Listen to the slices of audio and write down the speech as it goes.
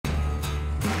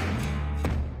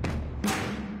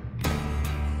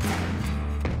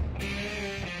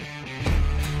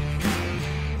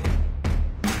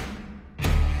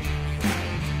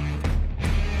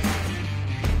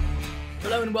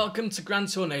and welcome to Grand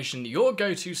Tour Nation, your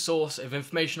go-to source of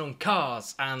information on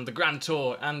cars and the Grand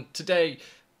Tour, and today,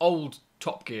 old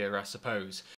Top Gear, I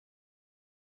suppose.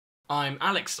 I'm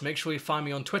Alex. Make sure you find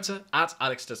me on Twitter at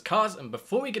AlexDoesCars, and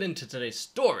before we get into today's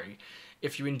story,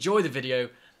 if you enjoy the video,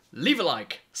 leave a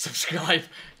like, subscribe,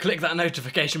 click that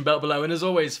notification bell below, and as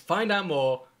always, find out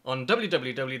more on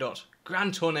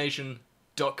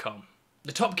www.grandtournation.com.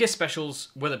 The Top Gear specials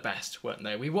were the best, weren't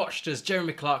they? We watched as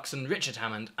Jeremy Clarkson, Richard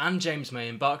Hammond and James May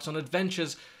embarked on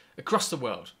adventures across the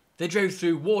world. They drove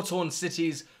through war-torn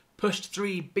cities, pushed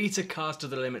 3 beta cars to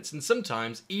the limits and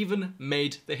sometimes even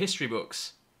made the history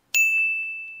books.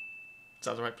 Is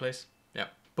that the right place? Yeah.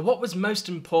 But what was most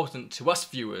important to us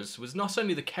viewers was not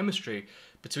only the chemistry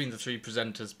between the 3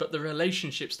 presenters, but the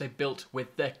relationships they built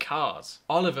with their cars.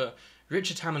 Oliver,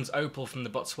 Richard Hammond's Opel from the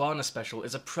Botswana Special,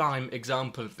 is a prime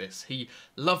example of this. He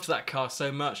loved that car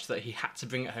so much that he had to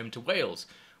bring it home to Wales,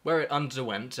 where it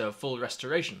underwent a full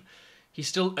restoration. He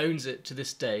still owns it to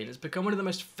this day, and it's become one of the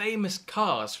most famous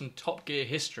cars from Top Gear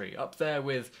history, up there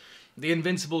with the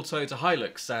invincible Toyota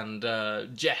Hilux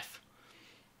and Jeff.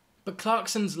 But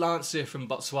Clarkson's Lancia from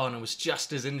Botswana was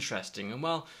just as interesting, and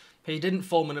while he didn't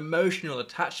form an emotional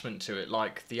attachment to it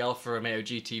like the Alfa Romeo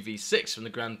GT V6 from the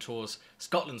Grand Tour's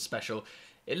Scotland Special,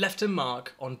 it left a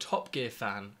mark on Top Gear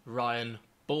fan Ryan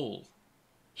Ball.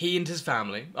 He and his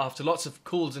family, after lots of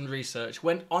calls and research,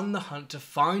 went on the hunt to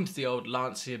find the old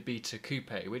Lancia Beta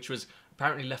Coupe, which was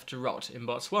apparently left to rot in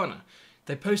Botswana.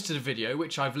 They posted a video,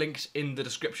 which I've linked in the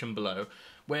description below,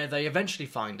 where they eventually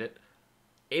find it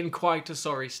in quite a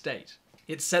sorry state.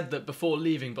 It's said that before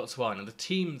leaving Botswana, the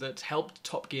team that helped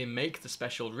Top Gear make the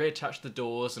special reattached the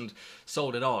doors and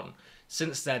sold it on.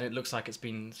 Since then, it looks like it's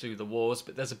been through the wars,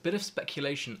 but there's a bit of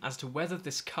speculation as to whether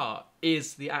this car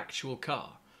is the actual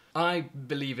car. I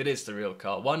believe it is the real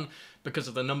car. 1, because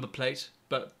of the number plate,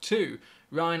 but 2,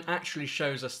 Ryan actually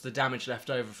shows us the damage left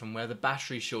over from where the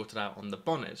battery shorted out on the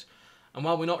bonnet. And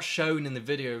while we're not shown in the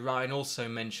video, Ryan also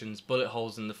mentions bullet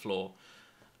holes in the floor.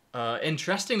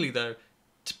 Interestingly though,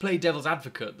 to play devil's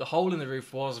advocate, the hole in the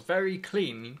roof was very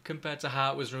clean compared to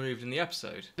how it was removed in the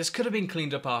episode. This could have been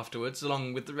cleaned up afterwards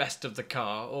along with the rest of the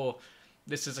car, or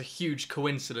this is a huge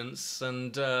coincidence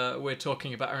and we're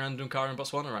talking about a random car in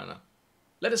Botswana right now.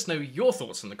 Let us know your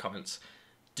thoughts in the comments.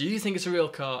 Do you think it's a real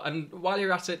car? And while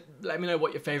you're at it, let me know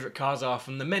what your favourite cars are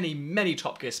from the many, many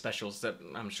Top Gear specials that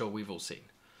I'm sure we've all seen.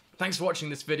 Thanks for watching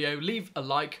this video. Leave a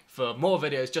like for more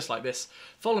videos just like this.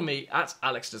 Follow me at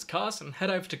AlexDoesCars and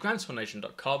head over to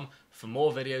grandtournation.com for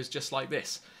more videos just like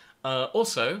this.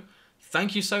 Also,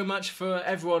 thank you so much for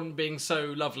everyone being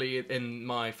so lovely in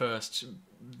my first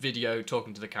video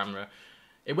talking to the camera.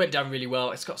 It went down really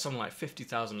well. It's got something like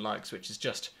 50,000 likes, which is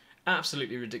just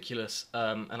absolutely ridiculous.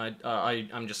 And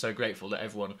I'm just so grateful that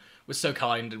everyone was so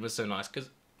kind and was so nice,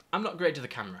 because I'm not great to the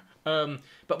camera.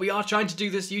 But we are trying to do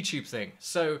this YouTube thing,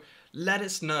 so let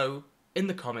us know in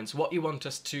the comments what you want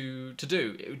us to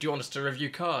do. Do you want us to review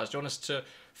cars? Do you want us to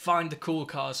find the cool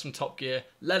cars from Top Gear?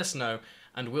 Let us know,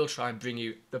 and we'll try and bring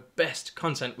you the best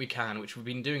content we can, which we've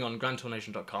been doing on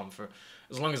grandtournation.com for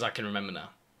as long as I can remember now.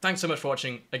 Thanks so much for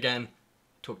watching. Again,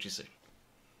 talk to you soon.